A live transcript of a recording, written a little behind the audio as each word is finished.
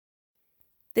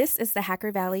This is the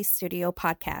Hacker Valley Studio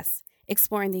podcast,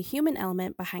 exploring the human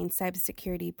element behind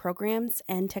cybersecurity programs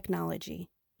and technology.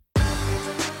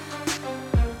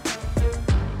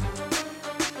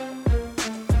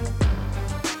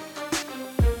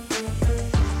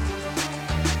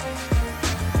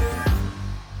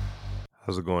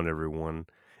 How's it going, everyone?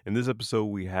 In this episode,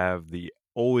 we have the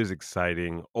always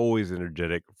exciting, always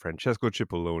energetic Francesco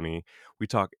Cipollone. We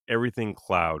talk everything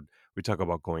cloud. We talk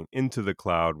about going into the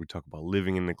cloud. We talk about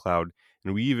living in the cloud.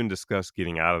 And we even discuss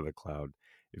getting out of the cloud.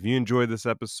 If you enjoyed this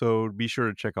episode, be sure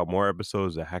to check out more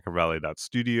episodes at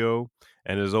hackervalley.studio.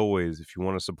 And as always, if you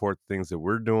want to support the things that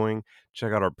we're doing,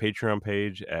 check out our Patreon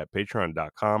page at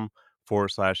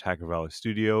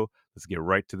patreon.com/hackervalleystudio. Let's get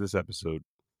right to this episode.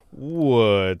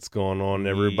 What's going on,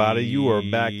 everybody? You are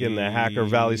back in the Hacker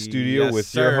Valley studio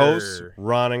with your hosts,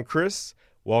 Ron and Chris.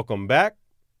 Welcome back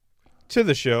to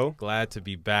the show. Glad to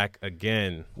be back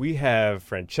again. We have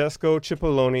Francesco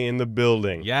Cipollone in the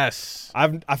building. Yes. I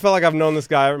feel like I've known this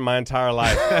guy my entire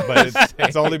life, but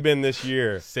it's only been this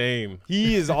year. Same.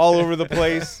 He is all over the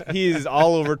place. He is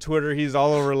all over Twitter. He's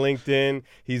all over LinkedIn.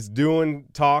 He's doing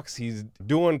talks. He's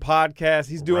doing podcasts.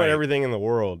 He's doing everything in the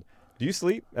world. Do you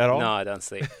sleep at all? No, I don't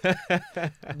sleep.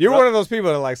 You're one of those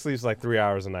people that sleeps 3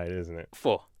 hours a night, isn't it?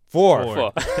 Four.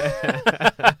 Four.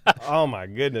 Oh my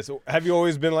goodness. Have you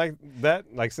always been like that?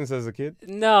 Since as a kid?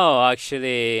 No,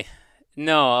 actually,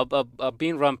 no. I've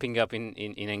been ramping up in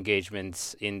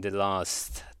engagements in the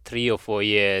last 3 or 4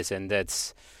 years, and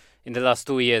that's in the last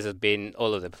 2 years it's been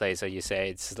all over the place, as you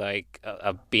say. It's like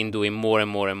I've been doing more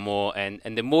and more and more, and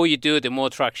the more you do, the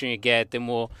more traction you get, the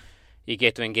more you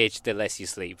get to engage, the less you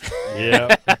sleep.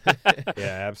 Yeah.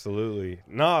 Yeah, absolutely.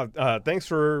 No, thanks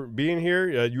for being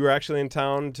here. You were actually in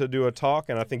town to do a talk,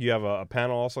 and I think you have a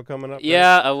panel also coming up.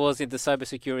 Yeah, right? I was at the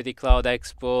Cybersecurity Cloud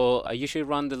Expo. I usually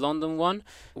run the London one.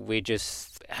 We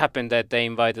just happened that they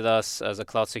invited us as a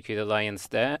Cloud Security Alliance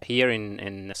here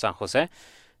in San Jose.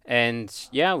 And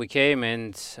yeah, we came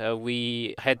and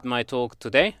we had my talk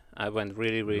today. I went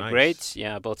really great.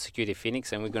 Yeah, about Security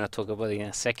Phoenix, and we're going to talk about it in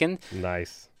a second.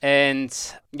 Nice. And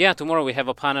yeah, tomorrow we have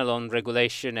a panel on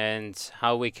regulation and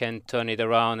how we can turn it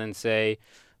around and say,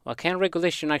 well, can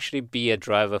regulation actually be a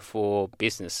driver for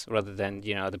business rather than,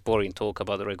 the boring talk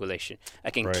about the regulation? I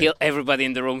can kill everybody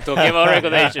in the room talking about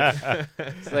regulation.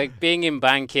 It's like being in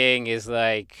banking is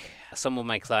like some of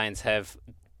my clients have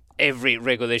every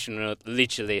regulation note,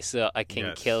 literally, so I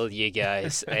can kill you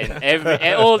guys and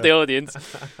all the audience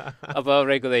about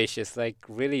regulations. Like,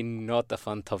 really not a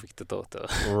fun topic to talk to.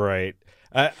 Right.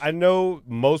 I know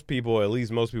most people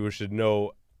should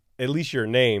know at least your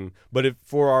name, but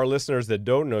for our listeners that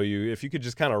don't know you, if you could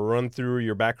just kind of run through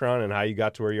your background and how you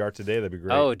got to where you are today, that'd be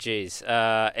great. Oh, geez.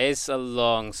 It's a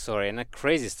long story and a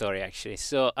crazy story, actually.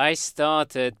 So I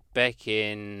started back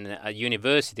in a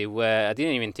university where I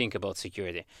didn't even think about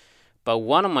security. But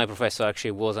one of my professors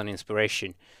actually was an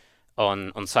inspiration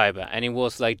on cyber, and it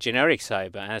was like generic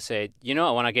cyber. And I said,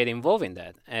 I want to get involved in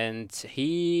that. And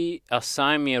he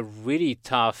assigned me a really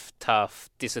tough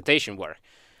dissertation work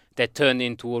that turned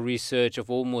into a research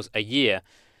of almost a year.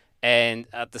 And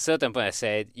at a certain point, I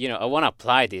said, I want to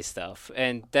apply this stuff.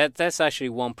 And that's actually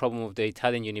one problem with the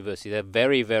Italian university. They're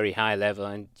very, very high level,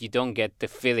 and you don't get the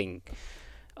feeling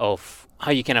of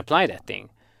how you can apply that thing.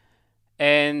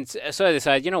 And so I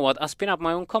decided, I'll spin up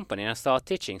my own company and I start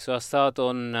teaching. So I start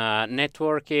on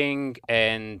networking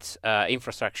and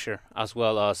infrastructure as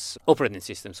well as operating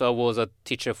systems. So I was a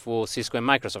teacher for Cisco and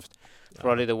Microsoft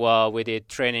for a little while. We did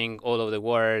training all over the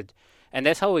world. And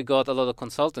that's how we got a lot of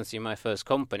consultancy in my first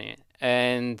company.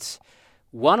 And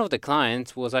one of the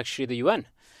clients was actually the UN.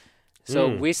 So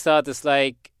we started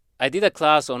I did a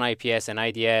class on IPS and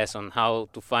IDS on how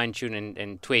to fine-tune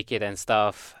and tweak it and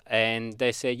stuff. And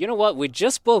they said, you know what, we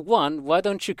just bought one. Why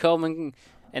don't you come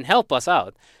and help us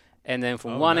out? And then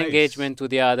from one engagement to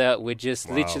the other, we just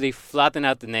literally flattened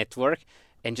out the network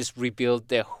and just rebuilt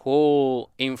the whole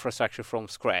infrastructure from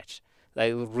scratch.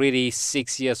 Like really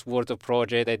 6 years worth of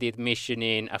project. I did mission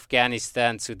in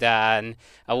Afghanistan, Sudan.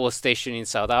 I was stationed in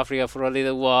South Africa for a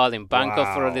little while, in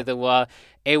Bangkok for a little while.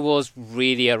 It was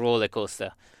really a roller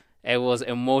coaster. It was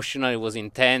emotional. It was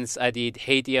intense. I did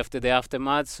Haiti after the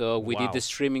aftermath. So we did the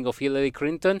streaming of Hillary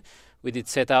Clinton. We did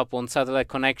set up on satellite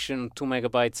connection, 2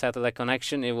 megabyte satellite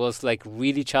connection. It was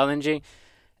really challenging.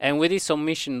 And we did some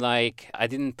mission I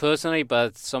didn't personally,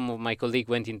 but some of my colleagues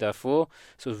went in Darfur.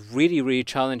 So it was really, really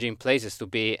challenging places to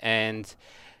be. And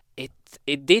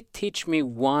it did teach me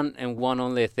one and one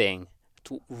only thing,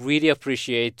 to really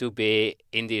appreciate to be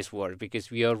in this world,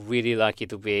 because we are really lucky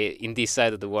to be in this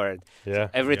side of the world. Yeah.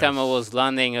 Every time I was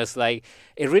landing, I was like,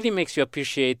 it really makes you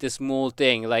appreciate the small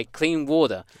thing, like clean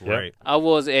water. Right. I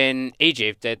was in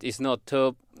Egypt, that is not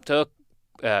third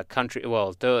country,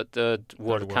 well, third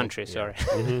world country. yeah. Sorry,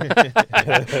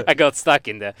 I got stuck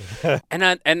in there,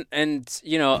 and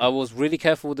you know, I was really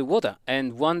careful with the water.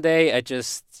 And one day, I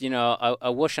just, you know, I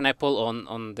washed an apple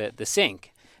on the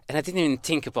sink, and I didn't even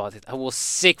think about it. I was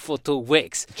sick for 2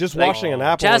 weeks. Just Like, washing an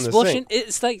apple in Just the washing, sink.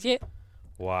 it's like, yeah.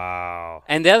 Wow.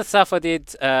 And the other stuff I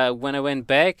did when I went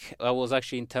back, I was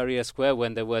actually in Tahrir Square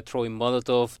when they were throwing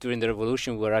Molotov during the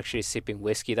revolution. We were actually sipping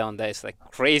whiskey down there. It's like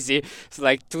crazy. It's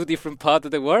like 2 different parts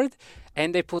of the world.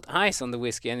 And they put ice on the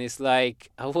whiskey. And it's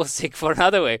like, I was sick for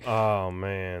another way. Oh,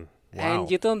 man. Wow. And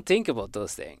you don't think about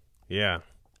those things. Yeah.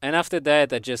 And after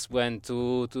that, I just went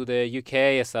to the UK.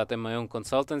 I started my own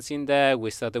consultancy in there.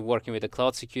 We started working with the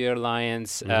Cloud Security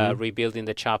Alliance, rebuilding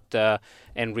the chapter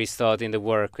and restarting the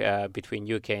work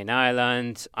between UK and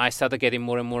Ireland. I started getting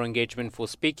more and more engagement for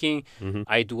speaking.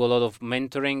 I do a lot of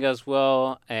mentoring as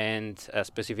well, and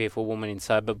specifically for women in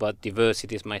cyber, but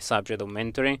diversity is my subject of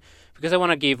mentoring, because I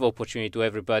want to give opportunity to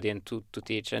everybody and to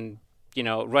teach. And you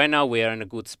know, right now we are in a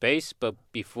good space, but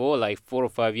before, like 4 or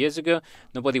 5 years ago,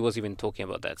 nobody was even talking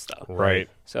about that stuff. Right.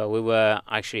 So we were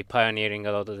actually pioneering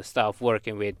a lot of the stuff,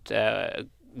 working with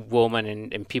women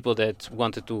and people that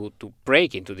wanted to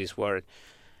break into this world.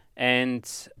 And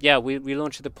yeah, we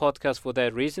launched the podcast for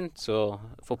that reason. So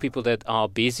for people that are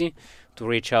busy, to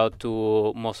reach out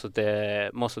to most of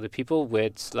the people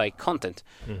with like content.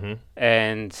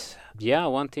 And yeah,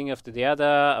 one thing after the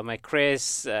other. I met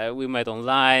Chris. We met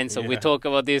online, so we talk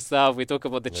about this stuff. We talk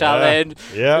about the challenge.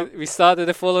 Yeah. We started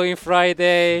the following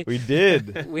Friday. We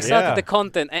did. We started the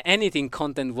content, anything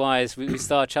content-wise. We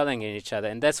start challenging each other,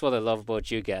 and that's what I love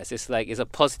about you guys. It's like, it's a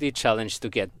positive challenge to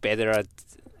get better at.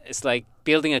 It's like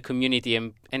building a community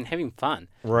and having fun.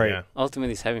 Right. Yeah.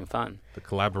 Ultimately, it's having fun. The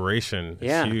collaboration is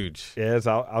Yeah. huge. Yeah, it's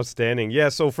outstanding. Yeah,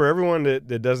 so for everyone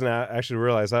that doesn't actually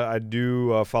realize, I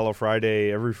do follow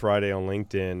Friday every Friday on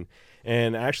LinkedIn.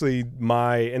 And actually,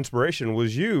 my inspiration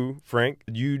was you, Frank.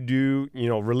 You do,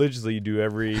 religiously, you do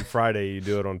every Friday, you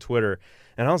do it on Twitter.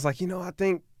 And I was like, I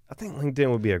think LinkedIn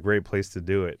would be a great place to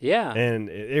do it. Yeah. And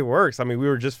it works. I mean, we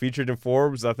were just featured in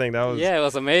Forbes. I think that was... Yeah, it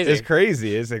was amazing. It's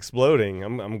crazy. It's exploding.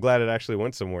 I'm glad it actually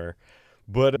went somewhere.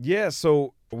 But yeah,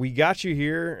 so we got you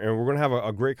here, and we're going to have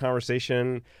a great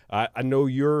conversation. I know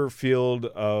your field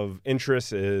of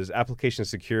interest is application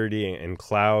security and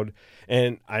cloud.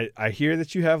 And I hear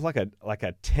that you have like a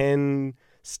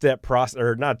 10-step process,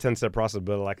 or not 10-step process,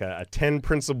 but like a 10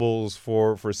 principles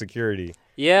for security.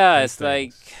 Yeah, it's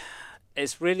like...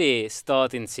 It's really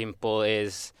starting simple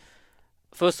is,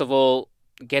 first of all,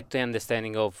 get the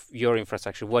understanding of your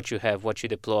infrastructure, what you have, what you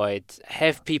deployed.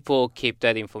 Have people keep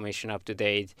that information up to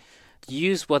date.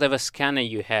 Use whatever scanner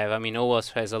you have. I mean,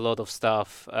 OWASP has a lot of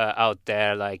stuff out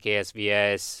there like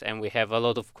ASVS, and we have a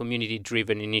lot of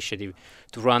community-driven initiative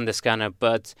to run the scanner.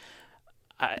 But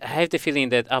I have the feeling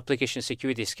that application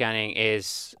security scanning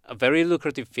is a very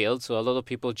lucrative field, so a lot of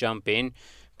people jump in.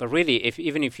 But really,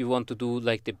 even if you want to do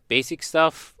like the basic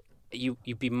stuff,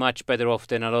 you'd be much better off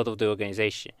than a lot of the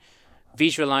organization.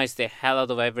 Visualize the hell out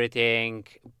of everything,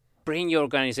 bring your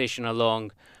organization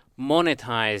along,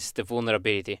 monetize the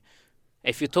vulnerability.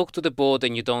 If you talk to the board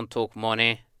and you don't talk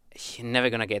money, you're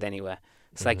never going to get anywhere.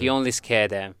 It's like you only scare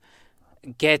them.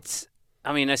 I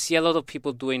see a lot of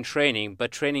people doing training,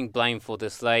 but training blindfold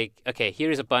is like, okay,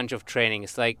 here is a bunch of training.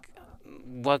 It's like,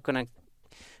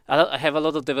 I have a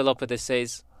lot of developers that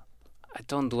says, I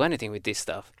don't do anything with this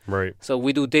stuff. Right. So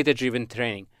we do data-driven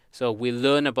training. So we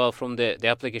learn about from the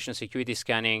application security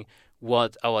scanning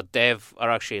what our dev are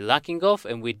actually lacking of,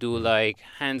 and we do like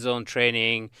hands-on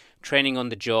training on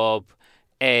the job,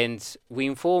 and we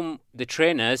inform the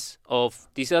trainers of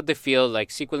these are the field like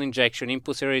SQL injection,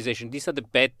 input serialization. These are the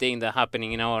bad things that are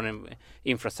happening in our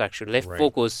infrastructure. Let's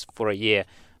focus for a year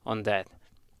on that.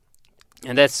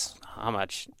 And that's how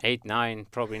much? 8, 9,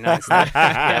 probably 9.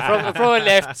 Yeah, probably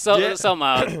left some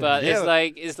out. But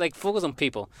it's like focus on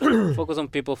people. Focus on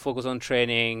people, focus on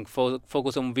training,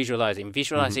 focus on visualizing.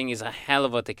 Visualizing is a hell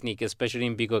of a technique, especially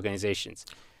in big organizations.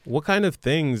 What kind of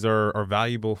things are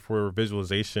valuable for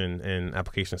visualization and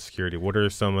application security? What are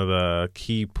some of the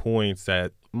key points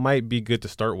that might be good to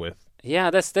start with?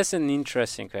 Yeah, that's an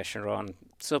interesting question, Ron.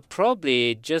 So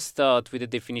probably just start with the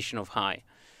definition of high.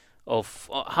 Of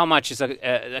how much is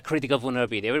a critical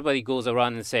vulnerability. Everybody goes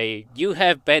around and say, you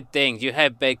have bad things, you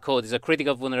have bad code, it's a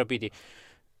critical vulnerability.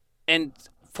 And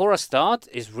for a start,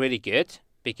 it's really good.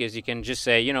 because you can just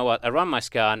say, you know what, I run my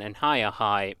scan and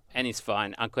high, and it's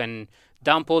fine. I can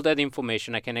dump all that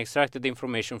information. I can extract that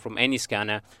information from any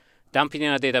scanner, dump it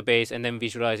in a database, and then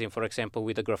visualizing, for example,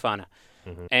 with the Grafana.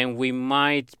 And we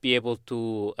might be able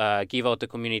to give out the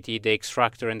community the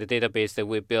extractor and the database that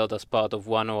we built as part of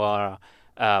one of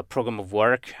our program of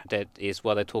work. That is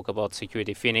what I talk about,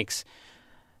 Security Phoenix.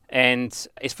 And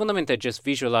it's fundamentally just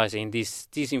visualizing this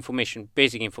information,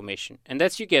 basic information. And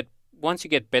that's once you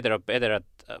get better at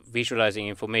visualizing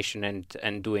information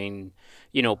and doing,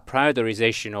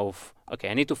 prioritization of, okay,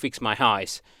 I need to fix my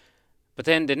highs. But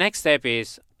then the next step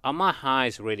is, are my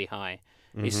highs really high?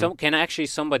 Can actually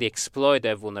somebody exploit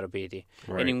that vulnerability?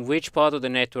 Right. And in which part of the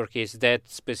network is that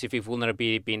specific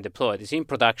vulnerability being deployed? It's in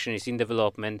production, it's in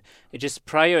development. It's just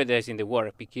prioritizing the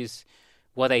work, because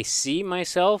what I see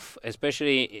myself,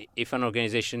 especially if an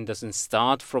organization doesn't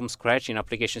start from scratch in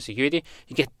application security,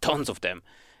 you get tons of them.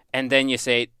 And then you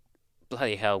say,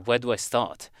 bloody hell, where do I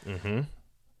start?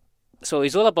 So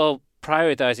it's all about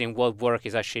prioritizing what work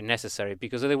is actually necessary,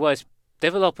 because otherwise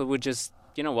developer would just,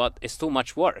 it's too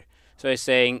much work. So it's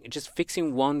saying just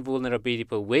fixing one vulnerability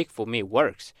per week for me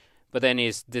works, but then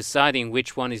it's deciding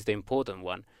which one is the important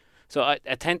one. So I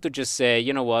tend to just say,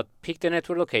 pick the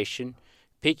network location,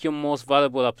 pick your most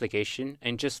valuable application,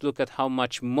 and just look at how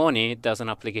much money does an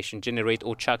application generate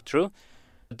or chuck through.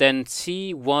 Then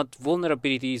see what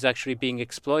vulnerability is actually being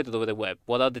exploited over the web.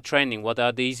 What are the trending? What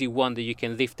are the easy ones that you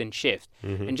can lift and shift?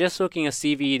 And just looking at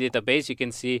CVE database, you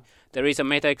can see there is a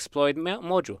meta-exploit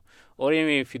module. Or even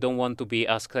if you don't want to be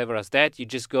as clever as that, you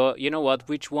just go,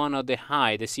 which one are the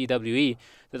high, the CWE,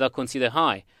 that are considered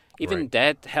high? Even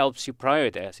that helps you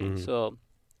prioritizing. So,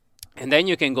 and then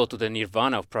you can go to the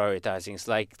nirvana of prioritizing. It's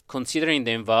like considering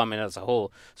the environment as a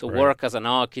whole. So work as an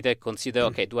architect, consider,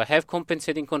 okay, do I have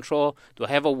compensating control? Do I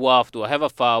have a WAF? Do I have a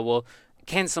firewall?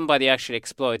 Can somebody actually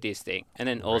exploit this thing? And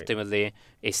then ultimately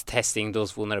is testing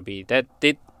those vulnerabilities.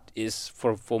 That is,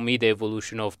 for me, the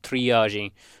evolution of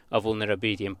triaging a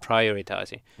vulnerability and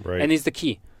prioritizing. And it's the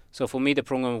key. So for me, the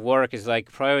program of work is like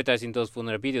prioritizing those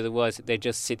vulnerabilities. Otherwise, they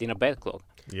just sit in a backlog.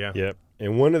 Yeah. Yep.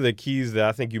 And one of the keys that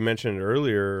I think you mentioned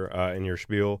earlier in your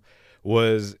spiel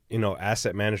was,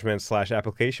 asset management /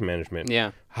 application management.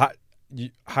 Yeah. How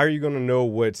are you going to know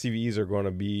what CVEs are going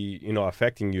to be,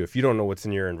 affecting you if you don't know what's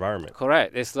in your environment?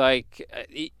 Correct. It's like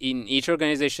in each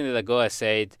organization that I go, I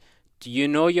said, do you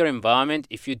know your environment?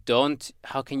 If you don't,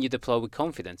 how can you deploy with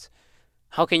confidence?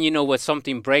 How can you know when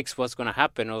something breaks, what's going to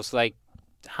happen? Or it's like,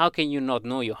 how can you not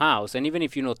know your house? And even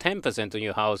if you know 10% on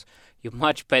your house, you're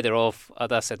much better off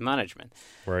at asset management.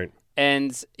 Right.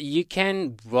 And you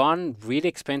can run really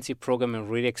expensive program and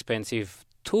really expensive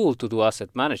tool to do asset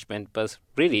management, but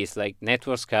really it's like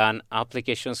network scan,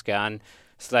 application scan.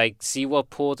 It's like see what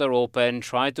port are open,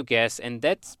 try to guess, and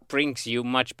that brings you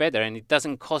much better, and it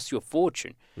doesn't cost you a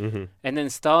fortune. And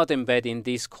then start embedding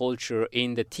this culture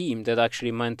in the team that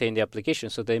actually maintain the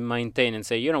application. So they maintain and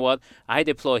say, you know what, I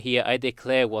deploy here, I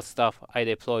declare what stuff I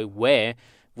deploy where,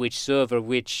 which server,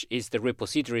 which is the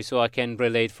repository, so I can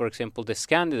relate, for example, the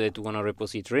scan that I do on a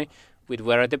repository with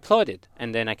where I deployed it,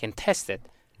 and then I can test it.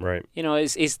 Right.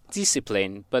 It's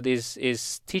discipline, but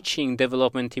is teaching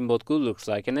development team what good looks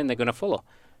like, and then they're going to follow.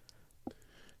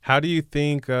 How do you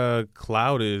think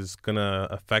cloud is going to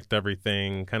affect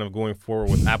everything kind of going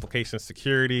forward with application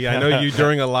security? I know you're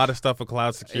doing a lot of stuff with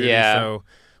cloud security, so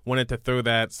wanted to throw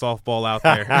that softball out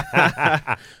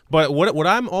there. But what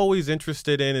I'm always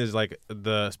interested in is like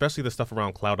especially the stuff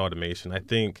around cloud automation. I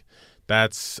think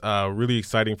that's really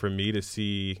exciting for me to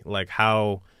see like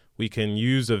how we can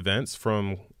use events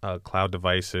from cloud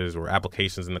devices or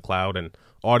applications in the cloud and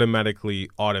automatically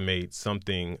automate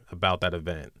something about that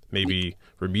event, maybe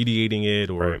remediating it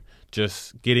or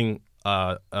just getting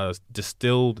a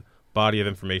distilled body of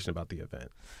information about the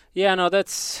event. Yeah, no,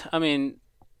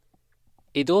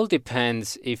 it all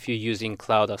depends if you're using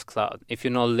cloud as cloud, if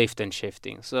you're not lift and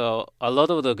shifting. So a lot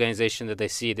of the organizations that I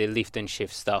see, they lift and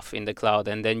shift stuff in the cloud,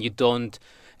 and then you don't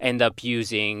end up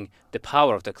using the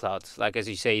power of the cloud. Like, as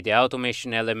you say, the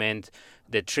automation element,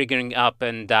 the triggering up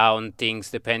and down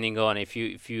things, depending on if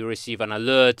you receive an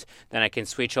alert, then I can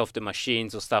switch off the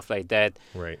machines or stuff like that.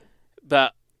 Right.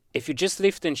 But if you just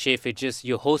lift and shift,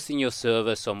 you're hosting your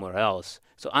server somewhere else.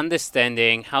 So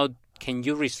understanding how can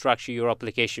you restructure your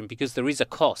application, because there is a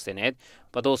cost in it,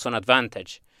 but also an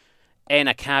advantage. And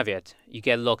a caveat, you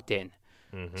get locked in.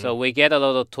 So we get a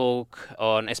lot of talk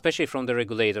on, especially from the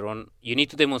regulator, on you need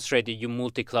to demonstrate that you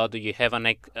multi-cloud, or you have an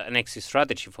exit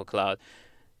strategy for cloud.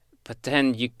 But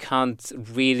then you can't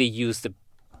really use the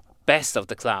best of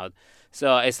the cloud.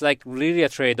 So it's like really a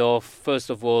trade-off, first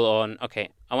of all, on, okay,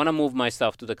 I want to move my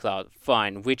stuff to the cloud.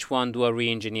 Fine. Which one do I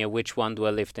re-engineer? Which one do I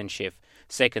lift and shift?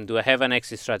 Second, do I have an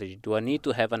exit strategy? Do I need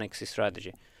to have an exit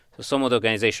strategy? So some of the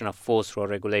organization are forced through a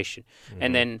regulation.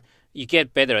 And then you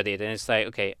get better at it. And it's like,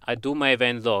 okay, I do my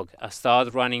event log. I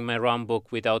start running my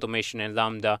runbook with automation and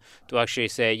Lambda to actually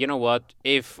say, you know what,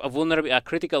 if a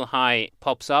critical high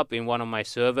pops up in one of my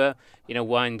server,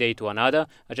 one day to another,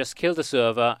 I just kill the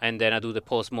server and then I do the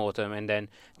post-mortem. And then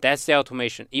that's the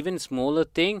automation. Even smaller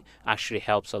thing actually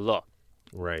helps a lot.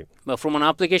 Right. But from an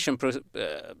application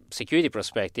security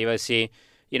perspective, I see,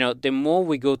 the more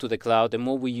we go to the cloud, the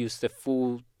more we use the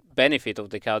full benefit of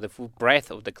the cloud, the full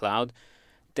breadth of the cloud,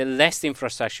 the less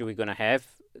infrastructure we're going to have,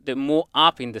 the more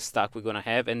up in the stack we're going to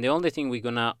have, and the only thing we're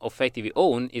going to effectively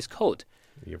own is code.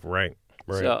 You're right.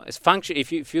 So it's function.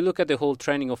 If you look at the whole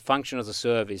trending of function as a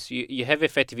service, you have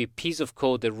effectively a piece of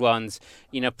code that runs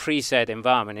in a preset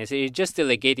environment. It's just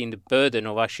delegating the burden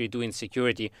of actually doing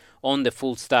security on the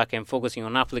full stack and focusing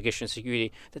on application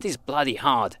security. That is bloody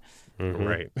hard.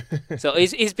 Right. So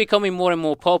it's becoming more and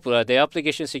more popular. The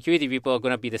application security people are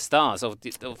going to be the stars of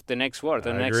the next world,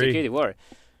 the next security world.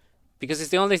 Because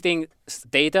it's the only thing,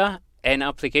 data and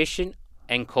application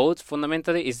and code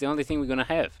fundamentally is the only thing we're going to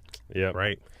have. Yeah.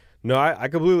 Right. No, I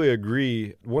completely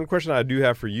agree. One question I do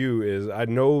have for you is, I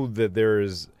know that there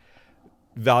is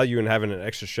value in having an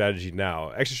exit strategy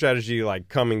now. Exit strategy, like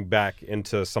coming back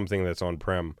into something that's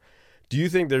on-prem. Do you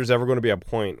think there's ever going to be a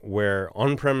point where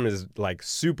on-prem is like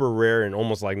super rare and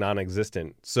almost like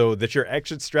non-existent, so that your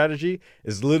exit strategy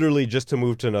is literally just to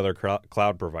move to another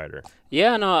cloud provider?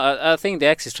 Yeah, no, I think the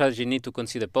exit strategy need to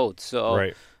consider both.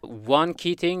 So one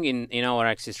key thing in our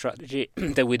exit strategy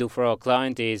that we do for our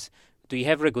client is, do you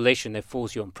have regulation that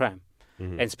forces you on-prem?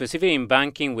 And specifically in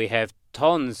banking, we have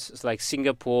tons like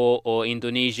Singapore or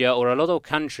Indonesia or a lot of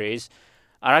countries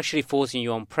are actually forcing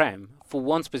you on-prem for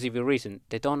one specific reason.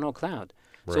 They don't know cloud.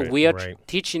 So we are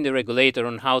teaching the regulator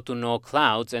on how to know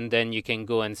clouds, and then you can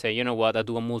go and say, you know what, I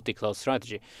do a multi-cloud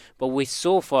strategy. But we're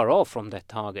so far off from that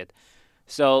target.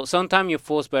 So sometimes you're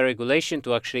forced by regulation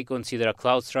to actually consider a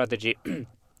cloud strategy,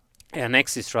 an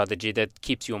exit strategy that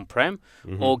keeps you on-prem,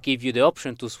 or give you the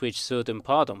option to switch certain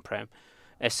part on-prem.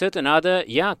 A certain other,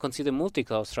 consider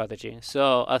multi-cloud strategy.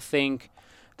 So I think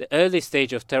the early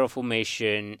stage of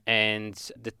Terraformation and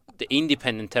the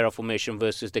independent Terraformation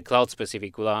versus the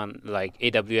cloud-specific one, like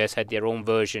AWS had their own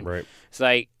version. Right. It's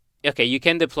like, okay, you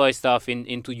can deploy stuff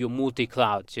into your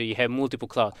multi-cloud, so you have multiple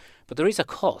clouds, but there is a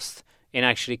cost in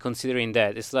actually considering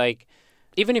that. It's like,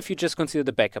 even if you just consider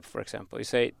the backup, for example, you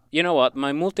say, you know what,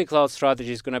 my multi-cloud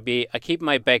strategy is going to be, I keep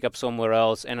my backup somewhere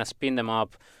else and I spin them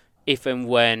up if and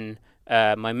when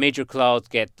my major clouds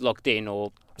get locked in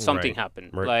or something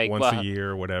happened. Like once a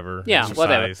year or whatever. Yeah, exercise.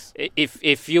 Whatever.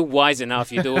 If you're wise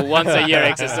enough, you do a once a year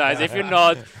exercise. If you're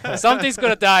not, something's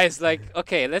going to die. It's like,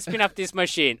 okay, let's spin up this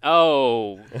machine.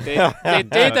 Oh, the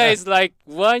data is like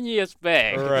 1 year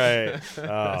back. Right.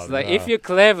 It's like, if you're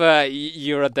clever,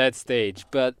 you're at that stage.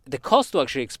 But the cost to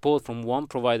actually export from one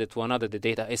provider to another the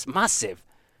data is massive.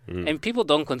 And people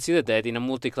don't consider that in a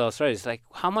multi-cloud strategy. It's like,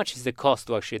 how much is the cost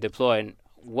to actually deploy, and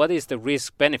what is the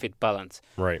risk-benefit balance?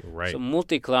 Right. So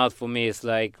multi-cloud for me is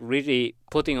like really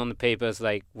putting on the papers,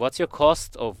 like, what's your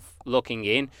cost of locking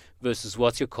in versus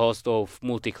what's your cost of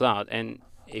multi-cloud? And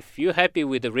if you're happy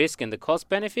with the risk and the cost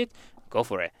benefit, go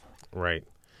for it. Right.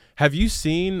 Have you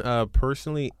seen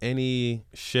personally any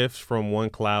shifts from one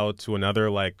cloud to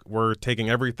another? Like, we're taking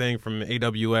everything from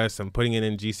AWS and putting it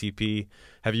in GCP.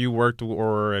 Have you worked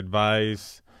or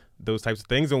advised those types of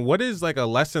things? And what is like a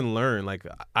lesson learned? Like,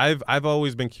 I've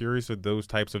always been curious with those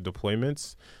types of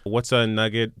deployments. What's a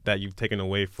nugget that you've taken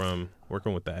away from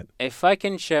working with that? If I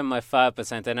can share my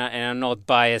 5%, and I'm not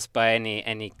biased by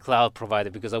any cloud provider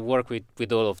because I work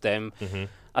with all of them,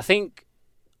 I think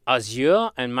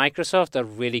Azure and Microsoft are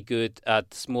really good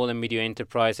at small and medium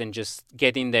enterprise and just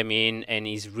getting them in, and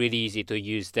it's really easy to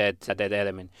use that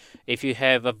element. If you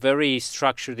have a very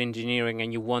structured engineering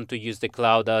and you want to use the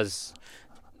cloud as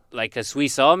like a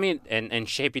Swiss Army and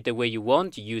shape it the way you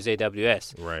want, you use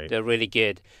AWS. Right. They're really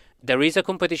good. There is a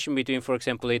competition between, for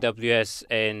example, AWS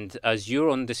and Azure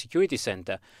on the security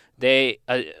center.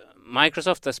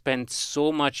 Microsoft has spent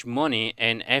so much money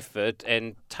and effort,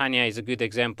 and Tanya is a good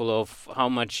example of how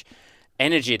much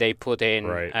energy they put in.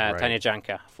 Tanya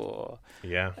Janka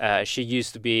she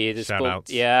used to be the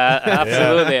Shout-outs.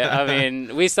 Absolutely. I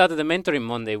mean, we started the mentoring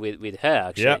Monday with her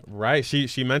actually. Right.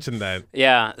 She mentioned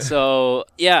that. So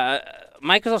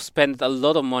Microsoft spent a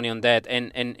lot of money on that,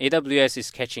 and AWS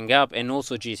is catching up, and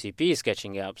also GCP is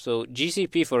catching up. So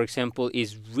GCP, for example,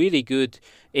 is really good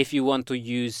if you want to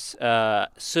use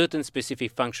certain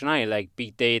specific functionality like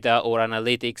big data or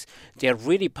analytics. They're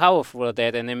really powerful at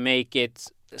that, and they make it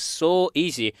so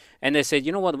easy. And they said,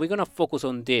 you know what, we're going to focus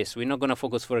on this. We're not going to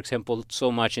focus, for example,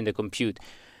 so much in the compute.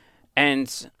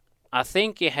 And I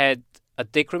think it had a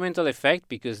decremental effect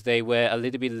because they were a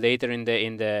little bit later in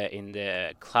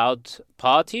the cloud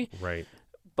party. Right.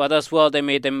 But as well, they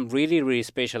made them really, really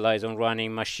specialized on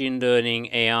running machine learning,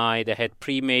 AI. They had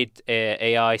pre-made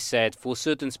AI set for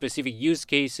certain specific use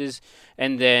cases,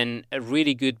 and then a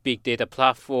really good big data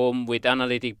platform with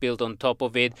analytic built on top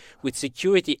of it, with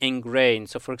security ingrained.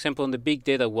 So, for example, on the big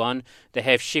data one, they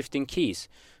have shifting keys.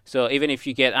 So even if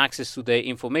you get access to the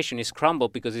information, it's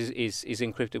crumbled because it's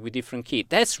encrypted with different key.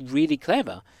 That's really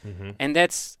clever, and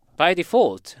that's by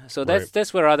default. So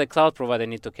that's where other cloud providers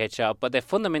need to catch up. But they're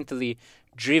fundamentally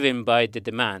driven by the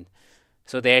demand.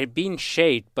 So they're being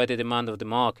shaped by the demand of the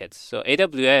market. So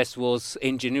AWS was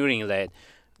engineering led.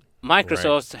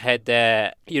 Microsoft had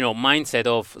the mindset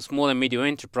of small and medium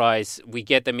enterprise. We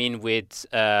get them in with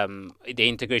the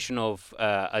integration of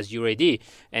Azure AD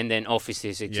and then Office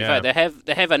 365. Yeah.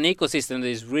 They have an ecosystem that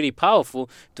is really powerful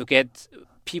to get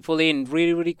people in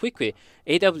really, really quickly.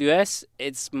 AWS,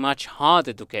 it's much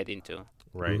harder to get into.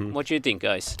 Right. What do you think,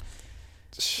 guys?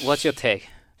 What's your take?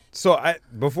 So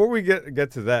before we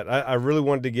get to that, I really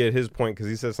wanted to get his point because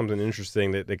he said something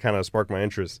interesting that kind of sparked my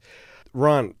interest.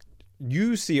 Ron,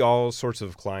 you see all sorts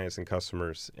of clients and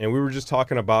customers, and we were just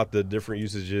talking about the different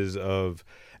usages of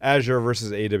Azure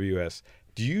versus AWS.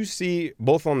 Do you see,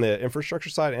 both on the infrastructure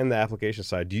side and the application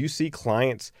side, do you see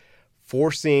clients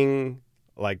forcing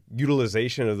like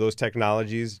utilization of those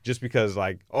technologies just because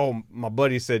like, oh, my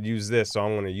buddy said use this, so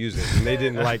I'm going to use it, and they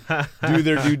didn't like do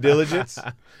their due diligence?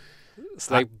 It's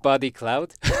like Buddy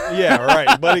Cloud. Yeah,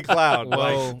 right. Buddy Cloud.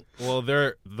 Well,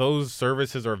 those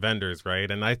services are vendors, right?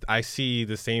 And I see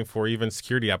the same for even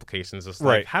security applications. It's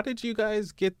like, how did you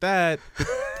guys get that?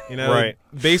 Right.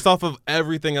 Based off of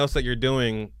everything else that you're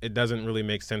doing, it doesn't really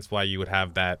make sense why you would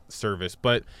have that service.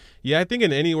 But yeah, I think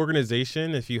in any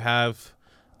organization, if you have,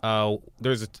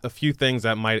 there's a few things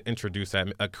that might introduce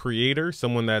that. A creator,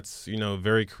 someone that's,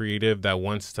 very creative that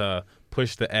wants to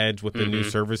push the edge with the new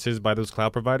services by those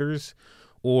cloud providers,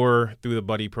 or through the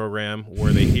buddy program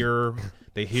where they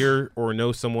hear or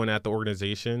know someone at the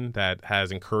organization that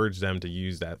has encouraged them to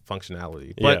use that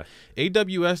functionality. But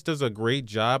AWS does a great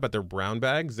job at their brown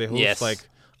bags. They host like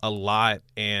a lot,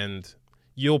 and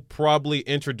you'll probably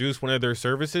introduce one of their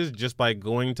services just by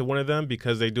going to one of them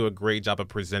because they do a great job of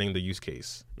presenting the use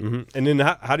case. And then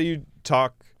how do you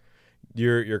talk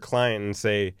your client and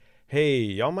say, hey,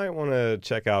 y'all might want to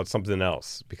check out something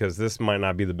else because this might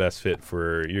not be the best fit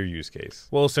for your use case?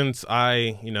 Well, since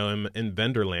I, am in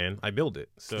vendor land, I build it.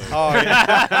 So. Oh,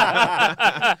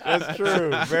 yeah. That's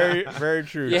true. Very, very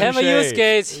true. You have a use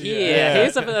case here. Yeah.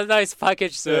 Here's a nice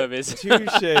package service.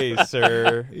 Touche,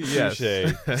 sir. Yes.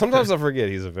 Touche. Sometimes I forget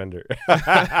he's a vendor. But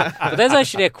that's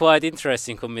actually a quite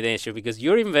interesting combination because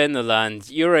you're in vendor land,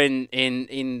 you're in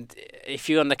if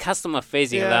you're on the customer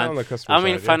facing land, I'm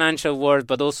in financial world,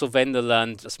 but also vendor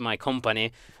land as my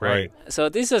company. Right. So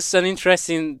this is an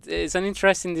interesting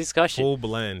discussion. Full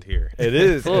blend here. It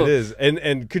is. It is.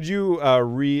 And could you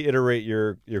reiterate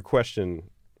your question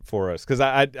for us? Because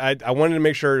I wanted to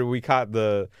make sure we caught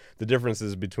the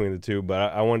differences between the two,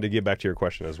 but I wanted to get back to your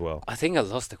question as well. I think I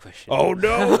lost the question. Oh,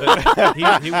 no.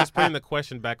 he was putting the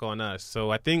question back on us. So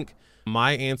I think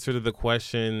my answer to the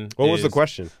question What was the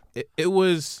question? It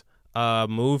was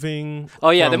moving.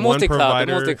 The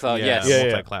multi-cloud. Yes.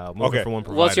 Multi-cloud. Moving from one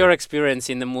provider. What's your experience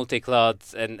in the multi-cloud?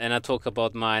 And I talk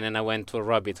about mine, and I went to a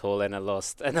rabbit hole, and I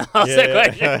lost. And I lost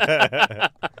the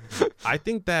question. I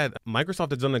think that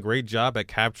Microsoft has done a great job at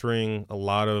capturing a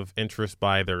lot of interest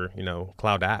by their,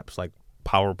 cloud apps like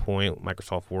PowerPoint.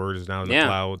 Microsoft Word is now in the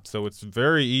cloud, so it's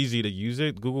very easy to use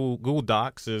it. Google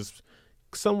Docs is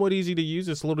somewhat easy to use.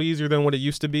 It's a little easier than what it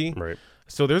used to be. Right.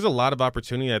 So there's a lot of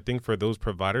opportunity, I think, for those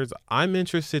providers. I'm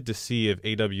interested to see if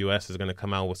AWS is going to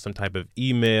come out with some type of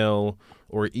email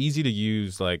or easy to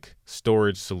use like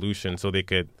storage solution so they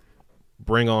could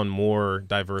bring on more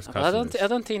diverse customers. I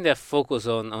don't think they're focused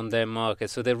on their market.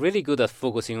 So they're really good at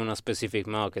focusing on a specific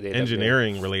market.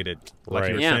 Engineering related, like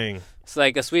you were saying. It's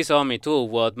like a Swiss Army tool.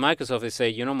 What Microsoft is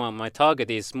saying, my target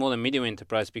is small and medium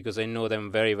enterprise because I know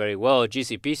them very, very well.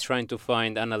 GCP is trying to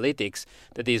find analytics.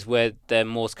 That is where the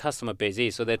most customer base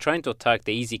is. So they're trying to attack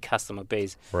the easy customer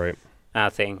base. Right. I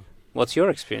think. What's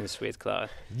your experience with cloud?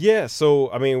 Yeah,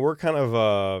 so, we're kind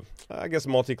of, I guess,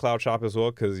 multi-cloud shop as well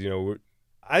because,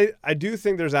 I do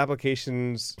think there's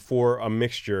applications for a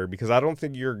mixture because I don't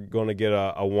think you're going to get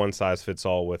a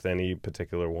one-size-fits-all with any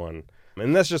particular one.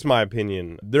 And that's just my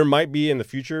opinion. There might be in the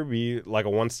future be like a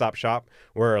one-stop shop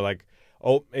where like,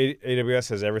 oh, AWS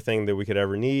has everything that we could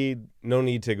ever need. No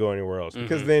need to go anywhere else.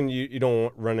 Because then you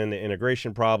don't run into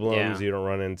integration problems. Yeah. You don't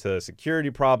run into security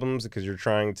problems because you're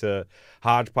trying to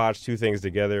hodgepodge two things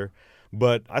together.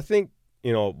 But I think,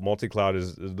 multi-cloud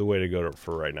is the way to go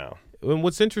for right now. And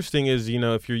what's interesting is,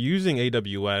 if you're using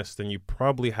AWS, then you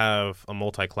probably have a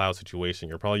multi-cloud situation.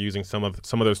 You're probably using some of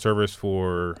those servers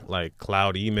for like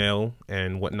cloud email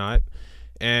and whatnot.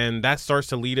 And that starts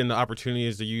to lead into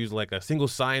opportunities to use like a single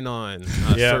sign-on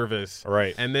service.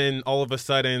 Right. And then all of a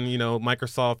sudden,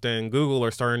 Microsoft and Google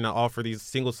are starting to offer these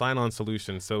single sign-on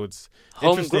solutions. So it's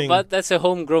interesting. But that's a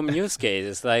homegrown use case.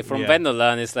 It's like from vendor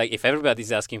learn, it's like if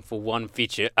everybody's asking for one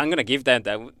feature, I'm going to give them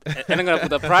that. And I'm going to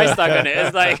put a price tag on it.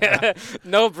 It's like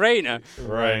no-brainer.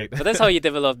 Right. But that's how you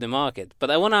develop the market. But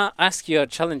I want to ask you a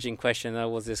challenging question I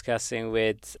was discussing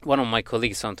with one of my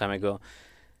colleagues some time ago.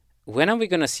 When are we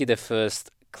going to see the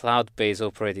first cloud-based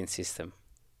operating system?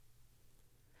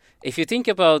 If you think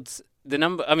about the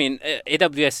number,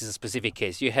 AWS is a specific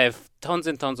case. You have tons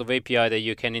and tons of API that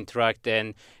you can interact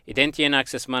in, identity and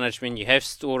access management, you have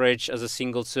storage as a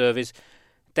single service.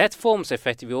 That forms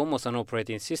effectively almost an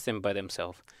operating system by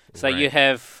themselves. So you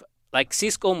have like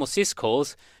almost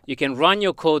syscalls. You can run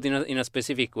your code in a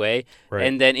specific way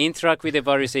and then interact with the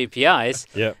various APIs.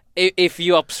 Yep. If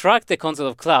you abstract the concept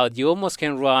of cloud, you almost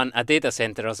can run a data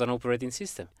center as an operating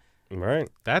system. Right.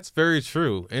 That's very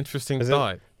true. Interesting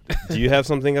thought. Do you have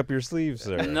something up your sleeve,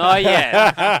 sir? Not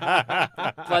yet.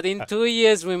 But in 2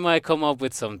 years, we might come up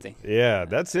with something. Yeah,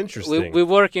 that's interesting. We're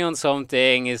working on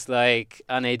something. It's like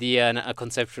an idea, a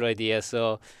conceptual idea.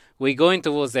 So we're going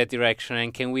towards that direction.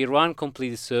 And can we run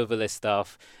completely serverless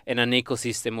stuff in an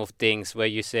ecosystem of things where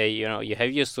you say, you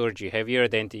have your storage, you have your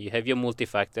identity, you have your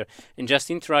multi-factor, and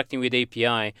just interacting with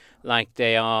API like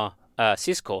they are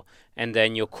Cisco. And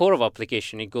then your core of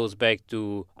application, it goes back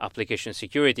to application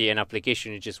security, and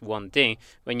application is just one thing.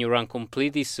 When you run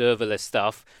completely serverless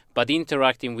stuff, but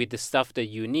interacting with the stuff that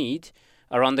you need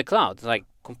around the cloud, like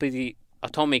completely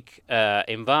atomic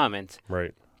environment.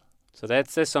 Right. So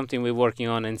that's something we're working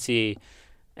on and see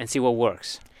what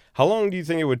works. How long do you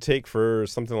think it would take for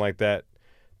something like that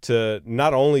to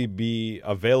not only be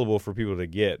available for people to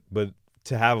get, but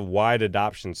to have wide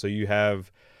adoption? So you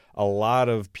have a lot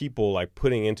of people like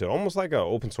putting into it, almost like an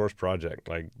open source project.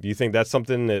 Like, do you think that's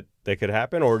something that could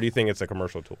happen, or do you think it's a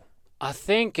commercial tool? I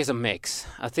think it's a mix.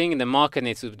 I think the market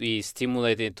needs to be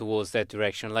stimulated towards that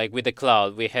direction. Like with the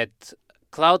cloud, we had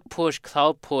cloud push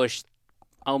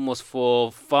almost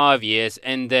for 5 years,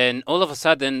 and then all of a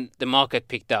sudden the market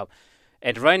picked up.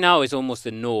 And right now it's almost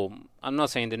the norm. I'm not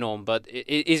saying the norm, but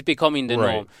it is becoming the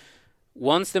norm.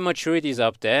 Once the maturity is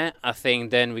up there, I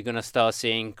think then we're going to start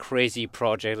seeing crazy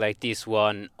projects like this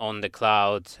one on the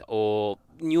cloud, or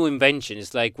new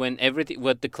inventions. Like when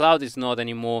the cloud is not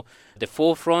anymore the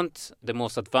forefront, the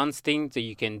most advanced thing that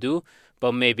you can do,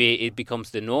 but maybe it becomes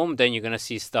the norm, then you're going to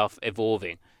see stuff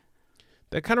evolving.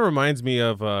 That kind of reminds me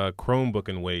of Chromebook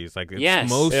in ways. Like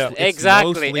it's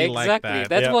exactly. Like that.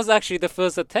 That was actually the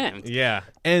first attempt. Yeah,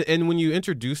 and when you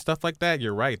introduce stuff like that,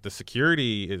 you're right. The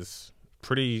security is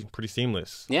pretty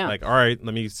seamless. Yeah. Like, all right,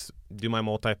 let me do my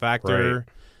multi-factor,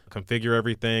 configure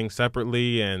everything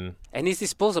separately, and it's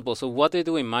disposable. So what they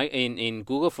do in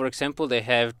Google, for example, they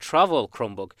have travel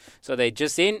Chromebook. So they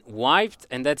just wiped,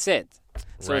 and that's it.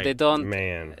 So they don't.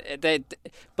 Man.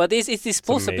 But it's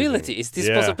disposability. It's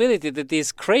disposability that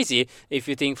is crazy if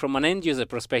you think from an end user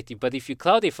perspective. But if you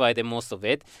cloudify the most of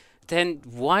it, then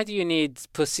why do you need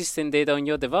persistent data on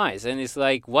your device? And it's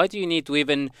like, why do you need to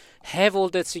even have all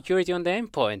that security on the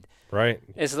endpoint? Right.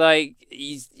 It's like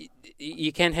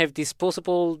you can have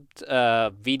disposable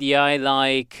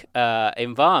VDI-like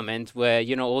environment where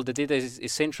all the data is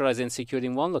centralized and secured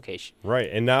in one location. Right.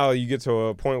 And now you get to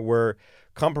a point where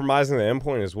compromising the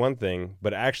endpoint is one thing,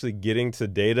 but actually getting to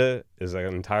data is an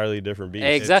entirely different beast.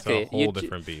 Exactly. It's a whole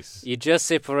different beast. You just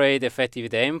separate effectively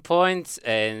the endpoints,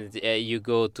 and you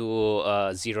go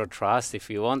to zero trust if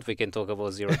you want. We can talk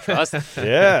about zero trust.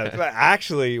 Yeah.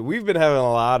 Actually, we've been having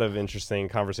a lot of interesting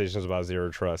conversations about zero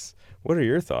trust. What are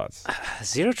your thoughts?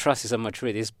 Zero trust is a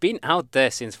maturity. It's been out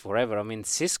there since forever. I mean,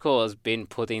 Cisco has been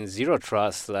putting zero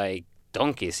trust like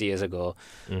donkeys years ago.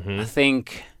 I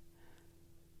think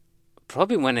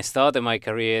probably when I started my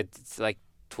career, it's like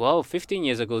 12, 15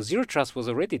 years ago, zero trust was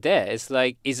already there. It's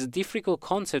like, it's a difficult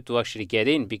concept to actually get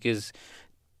in because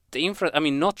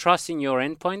not trusting your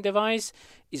endpoint device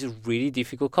is a really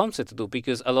difficult concept to do,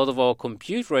 because a lot of our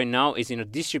compute right now is in a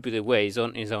distributed way, is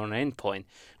on endpoint.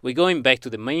 We're going back to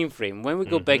the mainframe. When we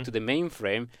go back to the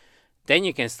mainframe, then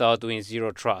you can start doing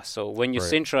zero trust. So when you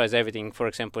centralize everything, for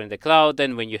example, in the cloud,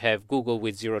 then when you have Google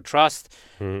with zero trust,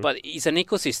 but it's an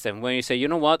ecosystem where you say, you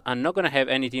know what, I'm not going to have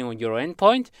anything on your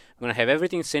endpoint. I'm going to have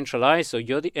everything centralized, so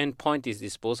your endpoint is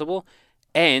disposable.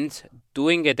 And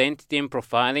doing identity and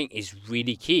profiling is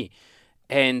really key.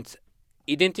 And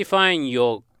identifying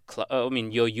your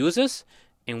users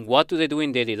and what do they do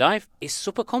in daily life is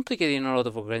super complicated in a lot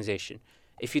of organizations.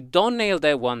 If you don't nail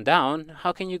that one down,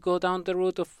 how can you go down the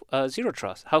route of zero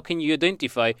trust? How can you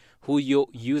identify who your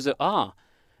user are?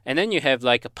 And then you have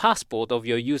like a passport of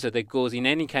your user that goes in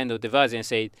any kind of device and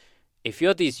say, if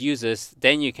you're these users,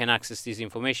 then you can access this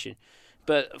information.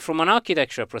 But from an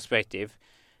architecture perspective,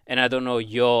 and I don't know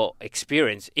your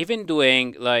experience, even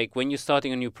doing like when you're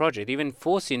starting a new project, even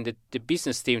forcing the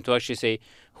business team to actually say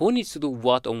who needs to do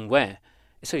what on where.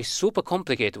 So it's super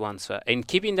complicated to answer, and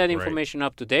keeping that information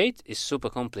up to date is super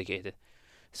complicated.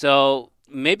 So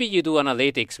maybe you do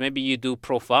analytics, maybe you do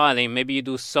profiling, maybe you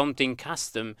do something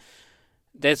custom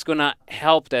that's gonna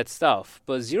help that stuff.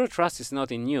 But zero trust is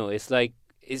nothing new. It's like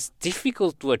it's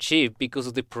difficult to achieve because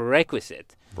of the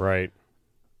prerequisite. Right.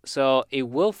 So it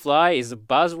will fly is a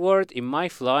buzzword. It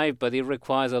might fly, but it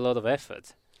requires a lot of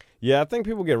effort. Yeah, I think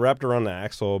people get wrapped around the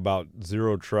axle about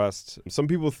zero trust. Some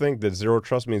people think that zero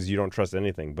trust means you don't trust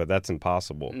anything, but that's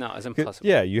impossible. No, it's impossible.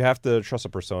 Yeah, you have to trust a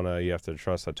persona, you have to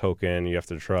trust a token, you have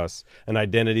to trust an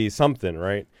identity, something,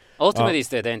 right? Ultimately, it's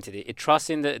the identity. It trusts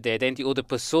in the identity or the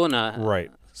persona. Right.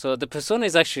 So the persona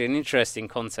is actually an interesting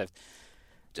concept.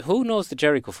 Who knows the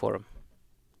Jericho Forum?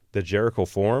 The Jericho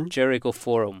Forum? Jericho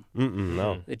Forum.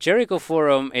 No. The Jericho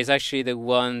Forum is actually the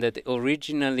one that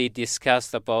originally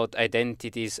discussed about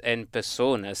identities and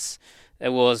personas. It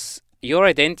was your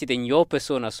identity and your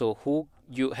persona, so who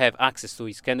you have access to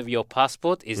is kind of your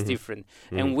passport is different.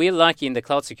 And we're lucky in the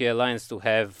Cloud Security Alliance to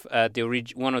have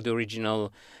one of the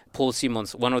original, Paul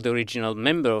Simmons, one of the original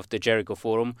member of the Jericho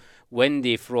Forum.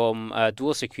 Wendy from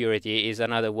Dual Security is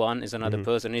another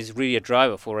person. Is really a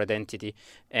driver for identity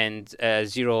and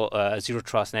zero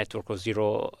trust network or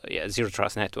zero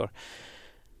trust network.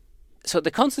 So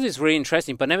the concept is really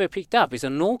interesting, but never picked up. It's a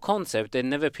null concept that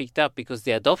never picked up because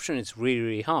the adoption is really,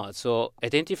 really hard. So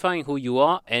identifying who you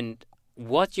are and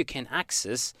what you can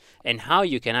access and how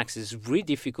you can access is really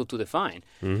difficult to define.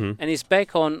 And it's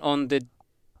back on the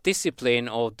discipline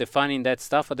of defining that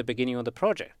stuff at the beginning of the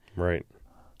project. Right.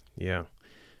 Yeah.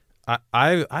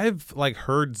 I've like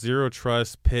heard zero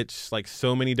trust pitched like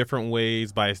so many different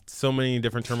ways by so many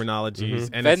different terminologies.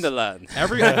 And Vendorland.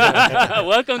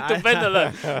 Welcome to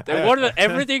Vendorland. The word that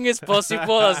everything is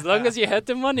possible as long as you have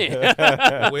the money.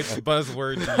 Which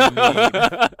buzzword do you need?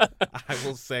 I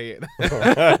will say it.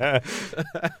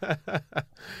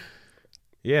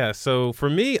 Yeah, so for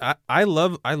me, I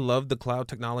love the cloud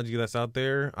technology that's out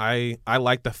there. I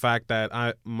like the fact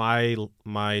that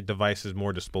my device is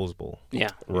more disposable. Yeah.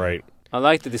 Right. I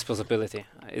like the disposability.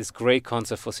 It's a great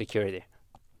concept for security.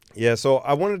 Yeah, so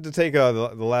I wanted to take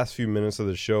the last few minutes of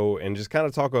the show and just kind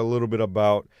of talk a little bit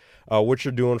about what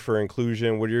you're doing for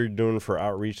inclusion, what you're doing for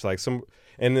outreach,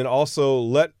 and then also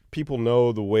let people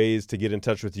know the ways to get in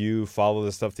touch with you, follow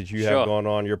the stuff that you have going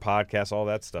on, your podcast, all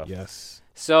that stuff. Yes.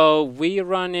 So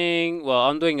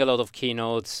I'm doing a lot of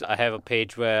keynotes. I have a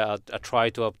page where I try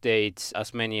to update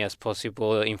as many as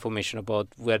possible information about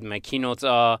where my keynotes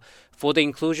are. For the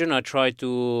inclusion, I try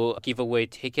to give away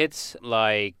tickets,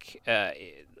 like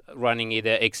running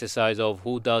either exercise of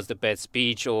who does the best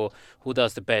speech or who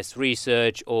does the best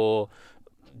research, or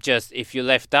just if you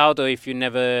left out or if you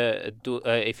never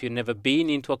been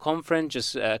into a conference,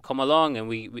 just come along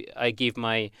and I give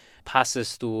my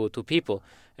passes to people.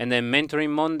 And then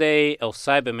Mentoring Monday or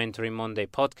Cyber Mentoring Monday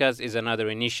podcast is another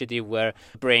initiative where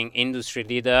I bring industry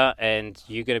leader, and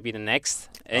you're going to be the next.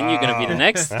 And you're going to be the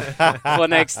next for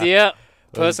next year.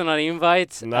 Personal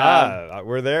invite.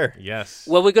 We're there. Yes.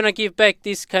 Well, we're going to give back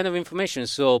this kind of information.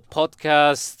 So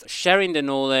podcast, sharing the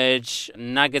knowledge,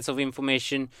 nuggets of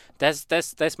information.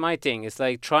 That's my thing. It's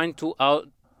like trying to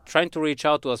reach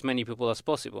out to as many people as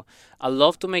possible. I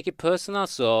love to make it personal.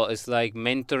 So it's like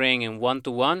mentoring and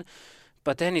one-to-one.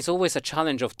 But then it's always a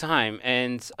challenge of time,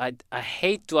 and I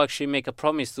hate to actually make a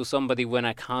promise to somebody when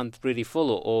I can't really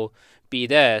follow or be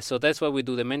there. So that's why we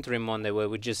do the Mentoring Monday, where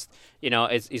we just,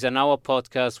 it's an hour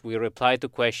podcast. We reply to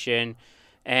question,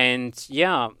 and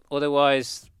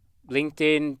otherwise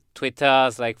LinkedIn,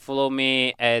 Twitter, follow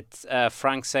me at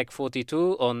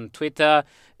FrankSec42 on Twitter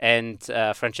and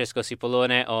Francesco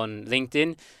Cipollone on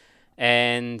LinkedIn.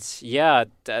 And yeah,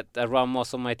 I run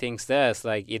most of my things there. It's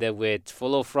like either with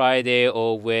Follow Friday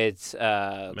or with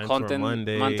content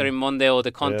Mentoring Monday or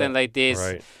the content like this.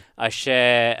 Right. I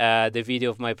share the video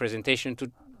of my presentation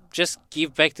to just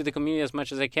give back to the community as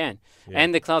much as I can.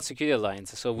 And the Cloud Security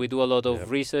Alliance. So we do a lot of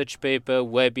research paper,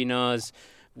 webinars.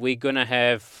 We're going to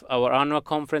have our annual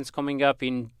conference coming up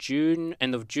in June,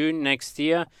 end of June next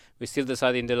year. We're still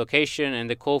deciding the location, and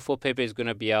the call for paper is going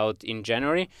to be out in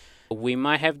January. We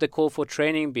might have the call for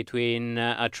training between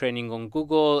a training on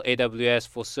Google, AWS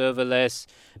for serverless,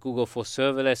 Google for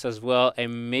serverless as well,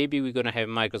 and maybe we're going to have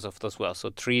Microsoft as well.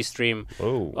 So 3 stream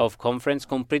of conference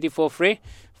completely for free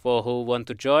for who want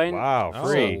to join. Wow,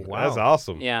 free. Wow. That's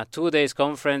awesome. Yeah, 2 days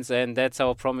conference, and that's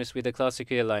our promise with the Cloud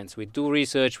Security Alliance. We do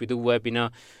research, we do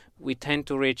webinar. We tend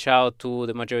to reach out to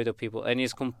the majority of people, and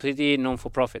it's completely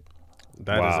non-for-profit.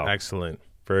 That is excellent.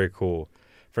 Very cool.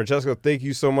 Francesco, thank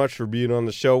you so much for being on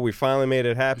the show. We finally made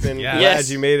it happen. Glad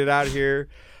you made it out here.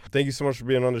 Thank you so much for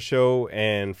being on the show.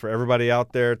 And for everybody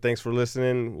out there, thanks for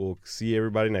listening. We'll see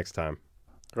everybody next time.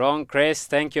 Ron, Chris,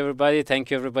 thank you, everybody.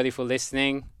 Thank you, everybody, for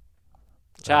listening.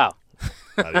 Ciao.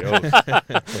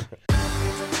 Adios.